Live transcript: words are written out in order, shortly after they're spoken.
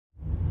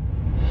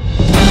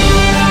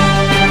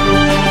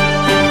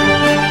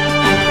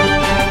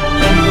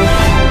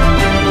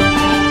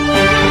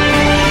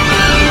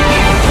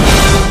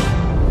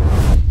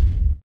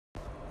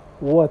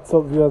What's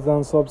up, viewers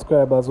and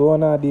subscribers?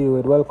 What wanna deal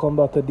with? Welcome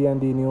back to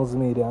D&D News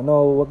Media.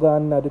 Now we're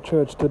going to the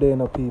church today,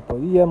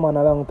 people. Yeah, man,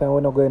 a long time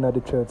we're not going to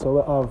the church. So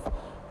we have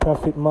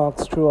Prophet Mark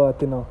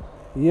Stewart,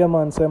 Yeah,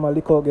 man, so I'm a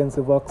look out against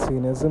the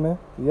vaccine, you see me?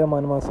 Yeah,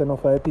 man, I say no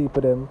 5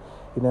 people them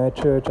in a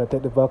church I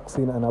take the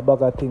vaccine and a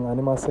bag of thing, and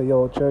he must say,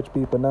 yo, church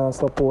people now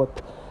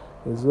support.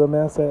 You see me?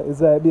 I say,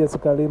 it's like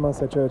basically, he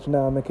say church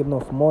now make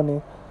enough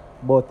money,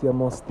 but you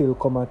must still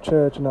come to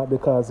church, not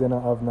because you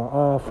don't have no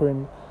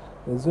offering.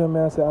 You see me?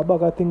 I say, a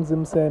bag of things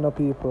him saying to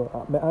people.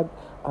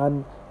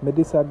 And I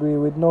disagree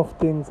with enough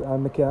things,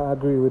 and I can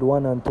agree with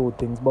 1 and 2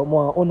 things. But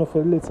more on if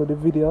you listen to the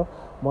video,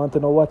 I want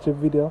to know watch the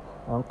video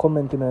and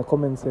comment in the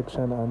comment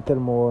section and tell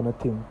me what you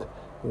think.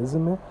 You see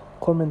me?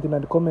 Comment in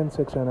the comment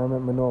section and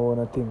let me know what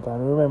you think.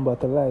 And remember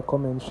to like,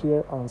 comment,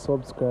 share and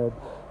subscribe.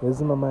 You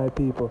see me, my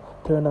people?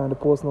 Turn on the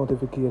post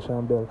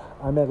notification bell.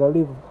 I'm going to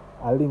leave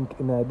a link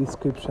in the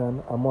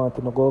description. I want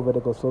to go over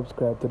there go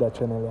subscribe to that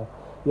channel.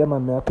 Yeah,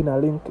 man, I pin a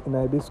link in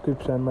the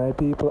description, my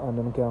people, and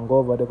then can go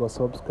over there go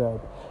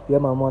subscribe. Yeah,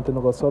 man, I want to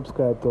go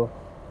subscribe to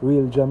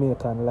Real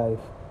Jamaican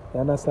Life.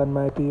 You understand,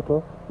 my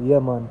people? Yeah,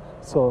 man.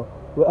 So,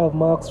 we have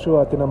Mark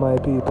Stewart, my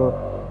people.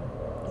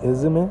 You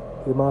see me?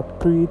 He might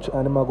preach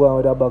and he might go on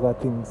with a bag of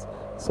things.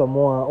 So,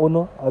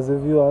 more as the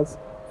viewers,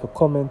 to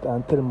comment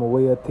and tell me what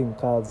you think,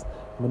 because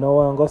I don't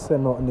want to say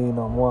nothing,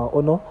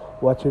 more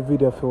watch a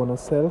video for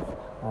yourself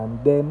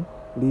and then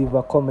leave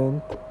a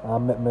comment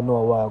and let me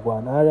know what I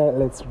want. Alright,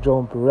 let's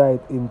jump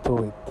right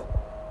into it.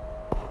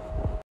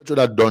 Should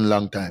have done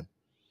long time.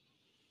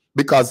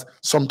 Because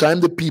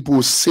sometimes the people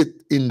who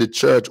sit in the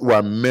church who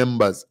are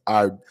members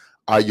are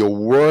your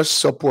worst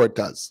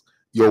supporters,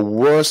 your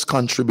worst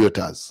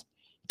contributors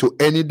to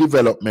any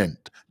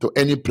development, to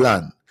any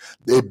plan.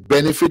 They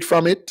benefit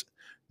from it.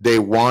 They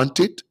want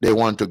it. They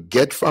want to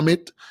get from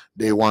it.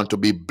 They want to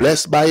be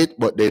blessed by it,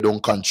 but they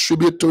don't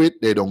contribute to it.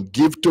 They don't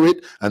give to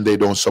it, and they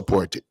don't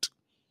support it.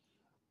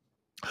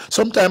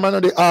 Sometimes I know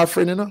the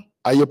offering,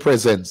 are your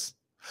presence.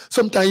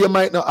 Sometimes you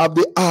might not have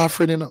the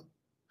offering, and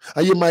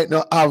you might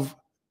not have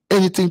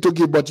anything to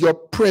give, but your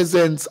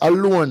presence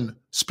alone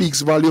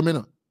speaks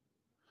volume,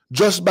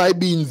 Just by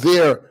being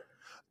there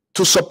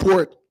to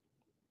support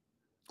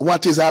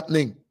what is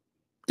happening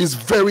is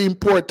very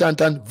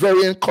important and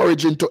very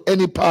encouraging to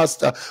any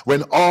pastor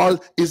when all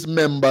his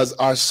members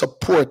are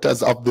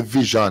supporters of the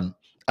vision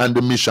and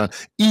the mission,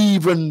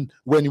 even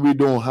when we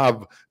don't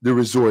have the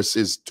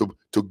resources to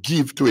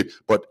give to it.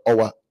 But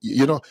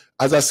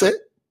as I said,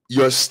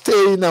 your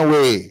staying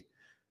away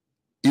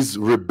is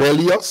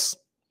rebellious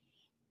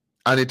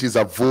and it is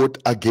a vote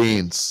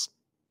against.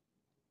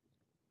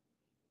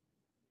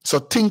 So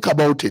think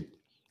about it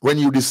when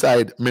you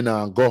decide, me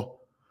nah go.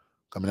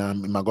 I'm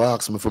going to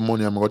ask me for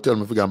money, I'm going to tell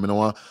me for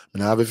I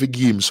have a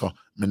give, so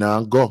I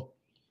nah go.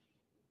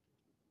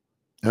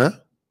 Huh?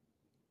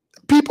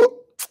 People,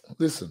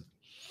 listen.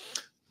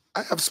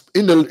 I have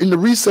in the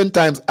recent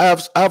times I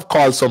have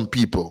called some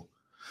people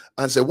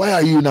and said, why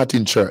are you not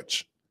in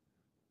church?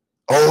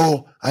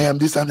 Oh, I am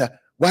this and that.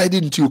 Why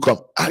didn't you come?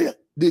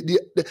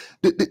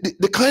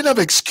 The kind of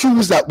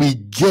excuse that we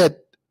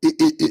get,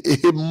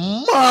 it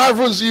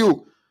marvels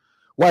you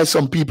why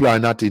some people are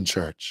not in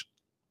church.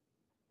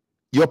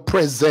 Your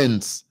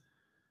presence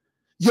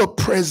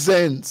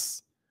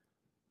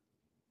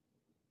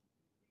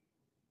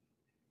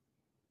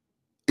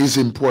is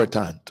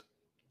important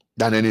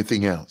than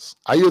anything else.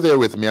 Are you there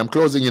with me? I'm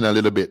closing in a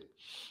little bit.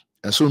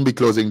 I'll soon be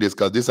closing this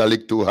because this is a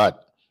little too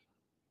hot.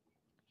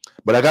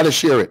 But I got to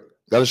share it.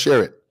 I got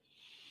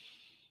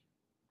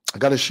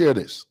to share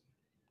this.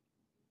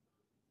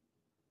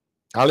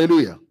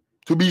 Hallelujah.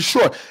 To be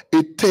sure,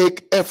 it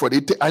takes effort.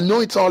 I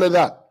know it's all of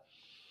that.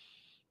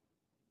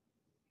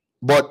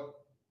 But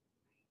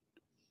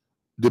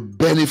the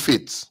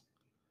benefits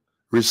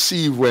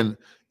received when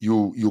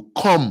you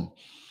come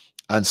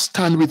and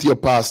stand with your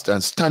pastor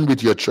and stand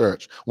with your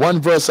church. One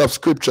verse of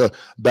scripture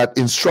that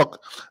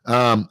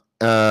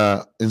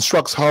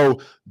instructs how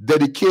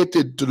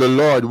dedicated to the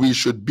Lord we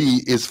should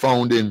be is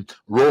found in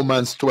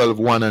Romans 12,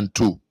 1 and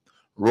 2.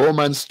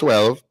 Romans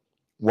 12,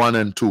 1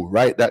 and 2.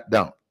 Write that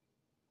down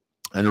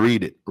and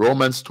read it.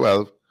 Romans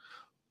 12,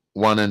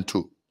 1 and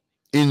 2.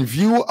 In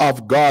view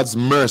of God's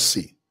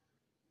mercy,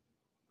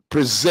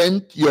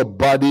 present your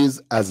bodies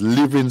as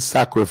living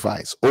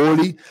sacrifice.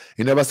 Holy,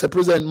 he never said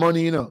present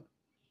money,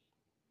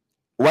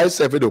 Why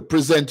say it?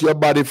 Present your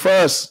body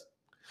first.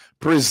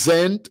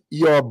 Present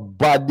your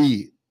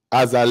body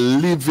as a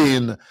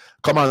living.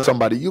 Come on,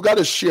 somebody. You got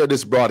to share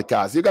this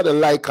broadcast. You got to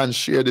like and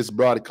share this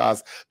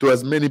broadcast to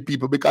as many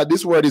people because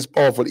this word is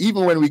powerful.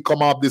 Even when we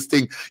come off this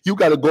thing, you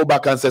got to go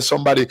back and say,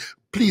 somebody,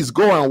 please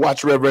go and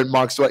watch Reverend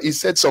Mark Stewart. He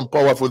said some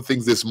powerful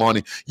things this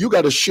morning. You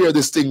got to share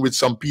this thing with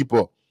some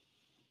people.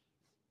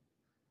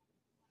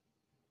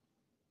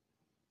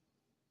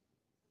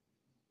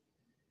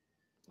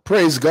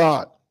 Praise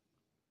God.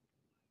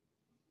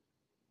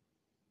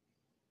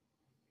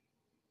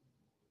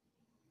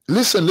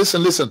 Listen. It's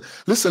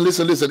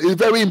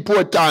very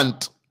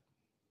important.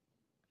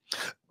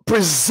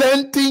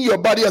 Presenting your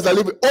body as a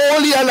living,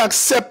 holy and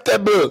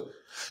acceptable.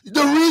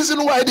 The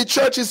reason why the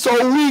church is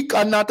so weak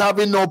and not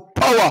having no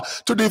power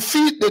to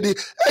defeat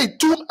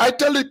I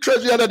tell the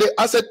church the other day,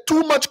 I said,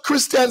 too much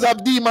Christians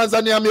have demons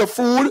and you have your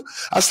food,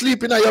 I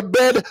sleep in your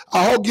bed,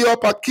 I hug you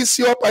up, I kiss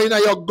you up, in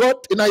your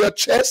gut, in your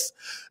chest.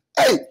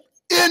 Hey,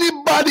 any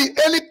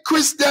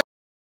Christian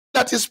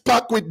that is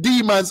packed with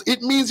demons,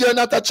 it means you're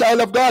not a child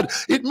of God.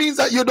 It means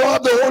that you don't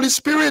have the Holy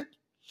Spirit.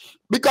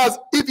 Because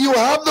if you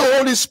have the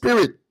Holy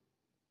Spirit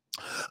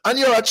and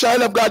you're a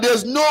child of God,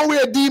 there's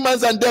nowhere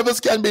demons and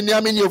devils can be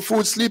yamming your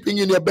food, sleeping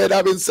in your bed,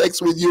 having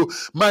sex with you,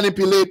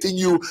 manipulating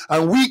you,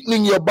 and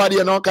weakening your body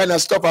and all kind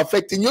of stuff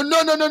affecting you.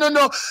 No.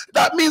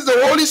 That means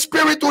the Holy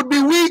Spirit would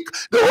be weak.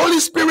 The Holy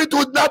Spirit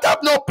would not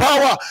have no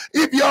power.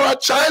 If you're a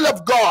child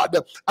of God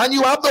and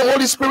you have the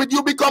Holy Spirit,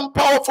 you become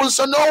powerful.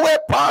 So no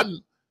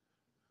weapon.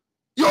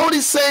 You're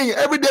only saying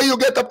every day you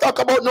get up, talk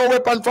about no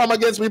weapon formed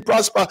against me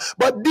prosper.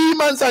 But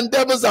demons and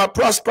devils are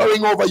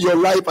prospering over your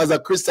life as a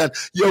Christian.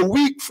 You're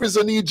weak,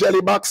 frizzony,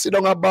 jellyback, sit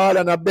on a ball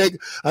and a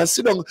beg and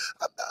sit on,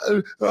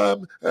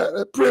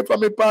 pray for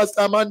me,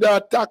 Pastor. I'm under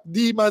attack,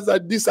 demons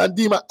and this and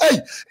demon. Hey,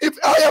 if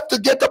I have to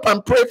get up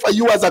and pray for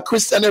you as a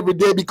Christian every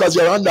day because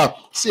you're under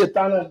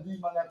Satan and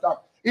demon attack,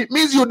 it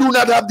means you do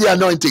not have the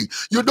anointing.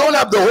 You don't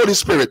have the Holy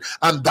Spirit.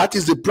 And that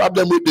is the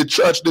problem with the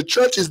church. The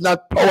church is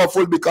not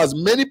powerful because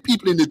many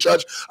people in the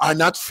church are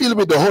not filled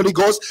with the Holy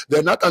Ghost.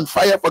 They're not on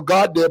fire for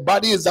God. Their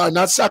bodies are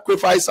not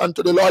sacrificed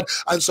unto the Lord.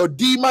 And so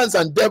demons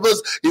and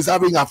devils is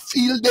having a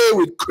field day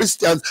with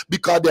Christians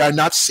because they are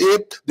not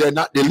saved. They're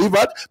not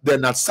delivered. They're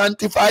not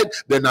sanctified.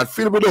 They're not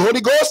filled with the Holy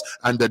Ghost.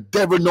 And the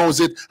devil knows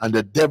it. And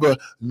the devil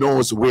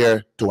knows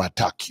where to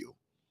attack you.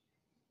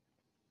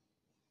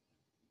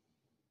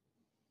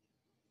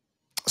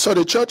 So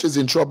the church is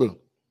in trouble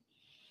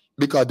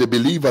because the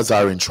believers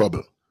are in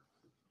trouble.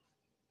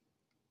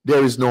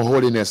 There is no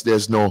holiness.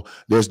 There's no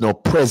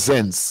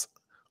presence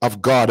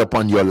of God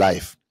upon your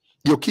life.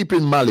 You're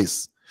keeping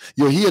malice.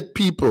 You hate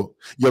people.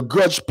 You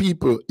grudge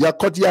people. You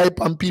cut your eye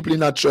on people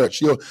in a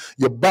church. You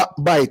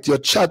backbite. You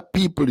chat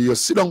people. You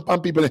sit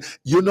on people.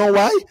 You know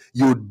why?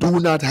 You do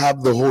not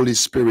have the Holy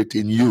Spirit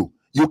in you.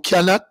 You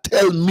cannot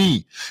tell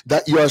me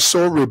that you are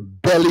so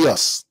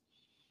rebellious.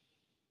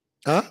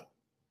 Huh?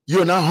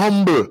 You're not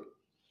humble.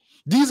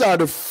 These are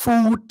the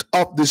fruit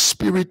of the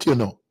Spirit, you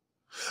know.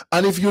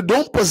 And if you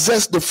don't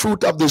possess the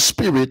fruit of the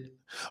Spirit,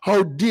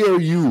 how dare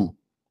you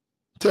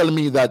tell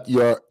me that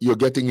you're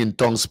getting in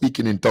tongues,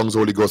 speaking in tongues,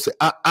 Holy Ghost? Say,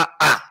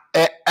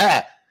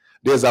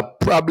 There's a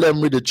problem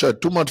with the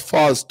church. Too much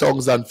false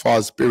tongues and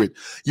false spirit.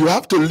 You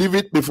have to live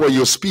it before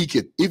you speak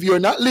it. If you're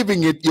not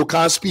living it, you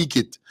can't speak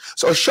it.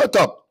 So shut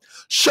up.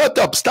 Shut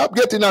up. Stop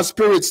getting a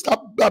spirit.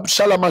 Stop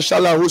shalom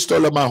who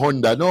stole my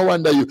Honda. No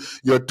wonder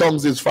your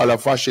tongues is full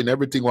of fashion.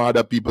 Everything what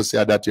other people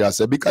say that you are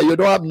saying. Because you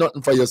don't have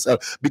nothing for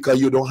yourself.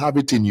 Because you don't have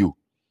it in you.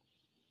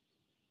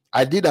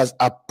 I did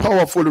a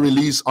powerful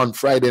release on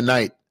Friday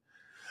night,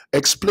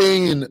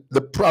 explaining the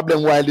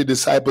problem why the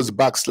disciples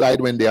backslide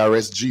when they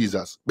arrest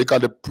Jesus.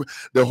 Because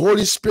the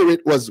Holy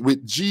Spirit was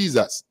with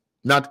Jesus,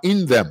 not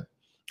in them.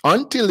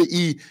 Until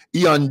he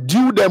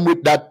endued them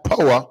with that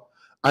power.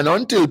 And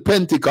until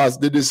Pentecost,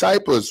 the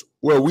disciples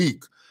were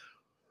weak.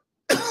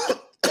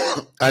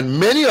 And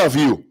many of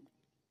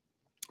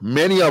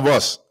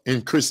us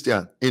in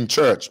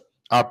church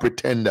are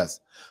pretenders.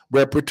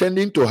 We're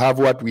pretending to have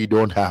what we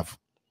don't have.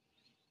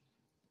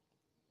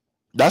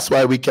 That's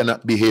why we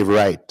cannot behave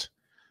right.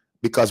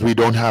 Because we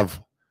don't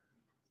have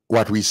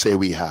what we say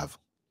we have.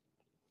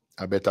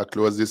 I better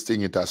close this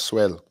thing, it has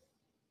swell.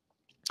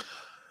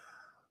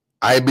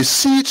 I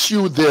beseech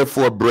you,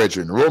 therefore,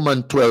 brethren,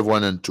 Romans 12,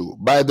 1 and 2,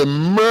 by the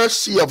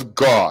mercy of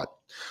God,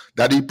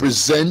 that he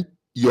present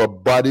your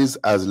bodies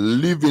as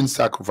living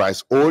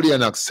sacrifice, holy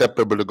and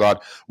acceptable to God,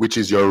 which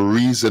is your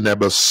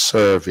reasonable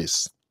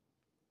service.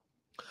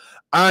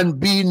 And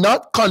be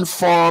not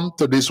conformed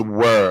to this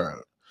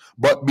world,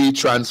 but be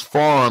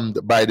transformed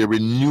by the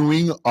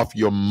renewing of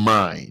your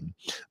mind,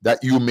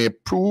 that you may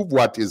prove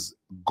what is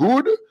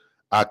good,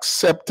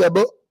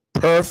 acceptable,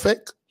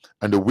 perfect,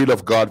 and the will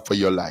of God for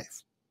your life.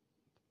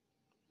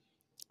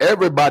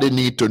 Everybody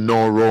need to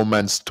know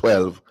Romans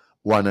 12,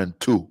 1 and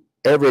 2.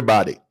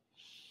 Everybody.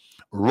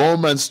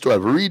 Romans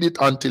 12. Read it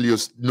until you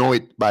know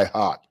it by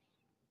heart.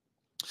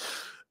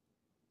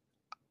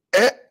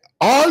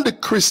 All the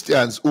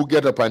Christians who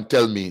get up and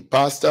tell me,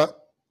 Pastor,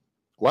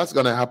 what's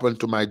going to happen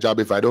to my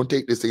job if I don't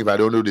take this thing, if I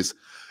don't do this,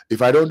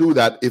 if I don't do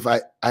that, if I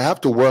have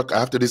to work, I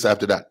have to this, I have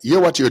to that. Hear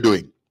what you're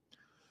doing.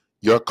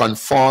 You're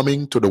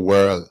conforming to the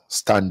world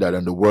standard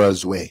and the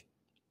world's way.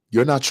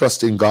 You're not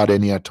trusting God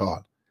any at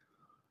all.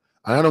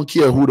 And I don't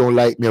care who don't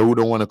like me or who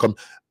don't want to come.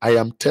 I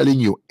am telling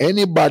you,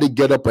 anybody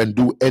get up and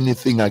do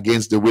anything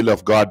against the will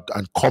of God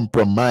and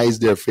compromise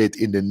their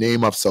faith in the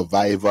name of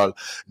survival,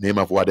 name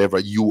of whatever,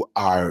 you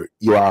are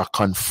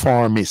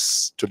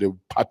conformist to the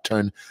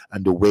pattern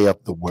and the way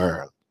of the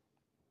world.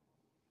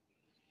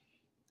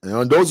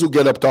 And those who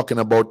get up talking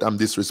about I'm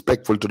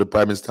disrespectful to the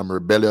Prime Minister, I'm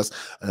rebellious,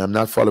 and I'm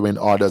not following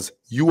orders,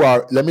 you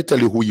are, let me tell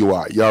you who you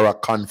are. You are a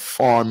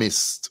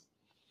conformist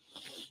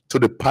to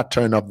the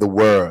pattern of the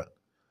world.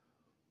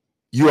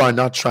 you are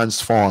not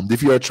transformed.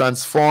 If you are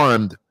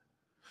transformed,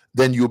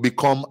 then you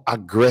become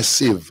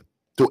aggressive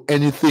to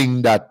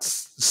anything that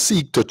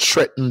seek to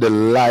threaten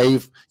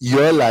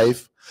your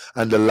life,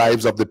 and the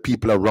lives of the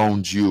people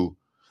around you.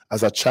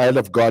 As a child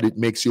of God, it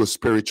makes you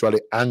spiritually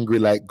angry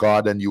like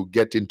God, and you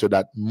get into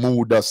that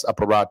modus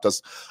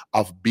apparatus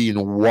of being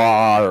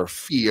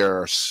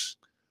fierce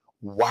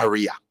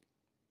warrior.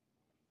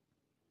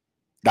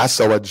 That's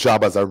our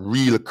job as a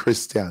real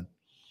Christian.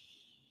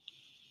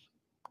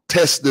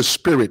 Test the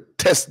spirit,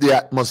 test the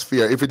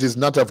atmosphere. If it is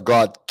not of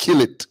God,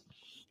 kill it.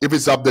 If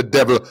it's of the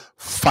devil,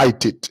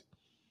 fight it.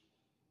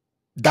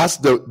 That's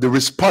the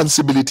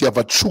responsibility of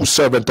a true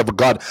servant of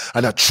God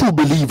and a true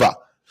believer.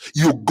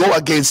 You go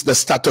against the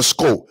status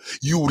quo.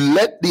 You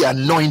let the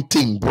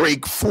anointing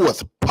break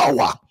forth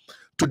power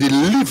to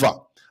deliver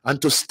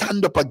and to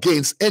stand up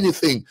against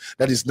anything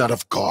that is not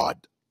of God.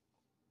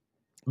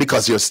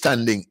 Because you're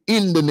standing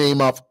in the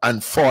name of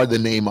and for the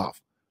name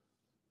of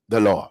the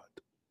Lord.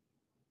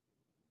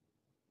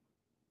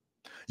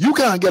 You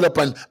can't get up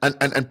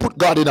and put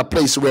God in a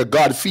place where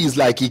God feels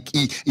like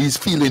he's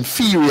feeling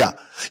inferior.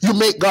 You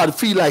make God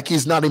feel like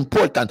he's not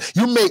important.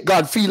 You make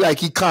God feel like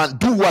he can't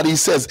do what he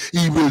says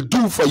he will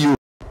do for you.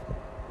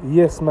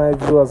 Yes, my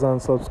viewers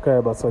and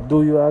subscribers. So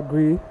do you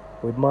agree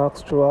with Mark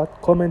Stewart?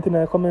 Comment in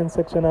the comment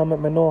section and let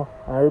me know.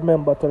 And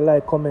remember to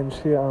like, comment,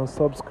 share and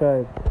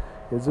subscribe.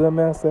 You see what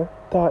I say?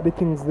 Talk the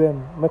things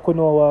them. Make you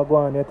know what go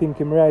on. You think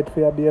him right for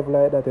you behave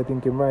like that? You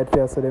think him right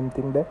for you say them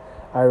thing there?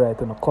 Alright,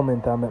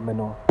 comment and let me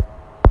know.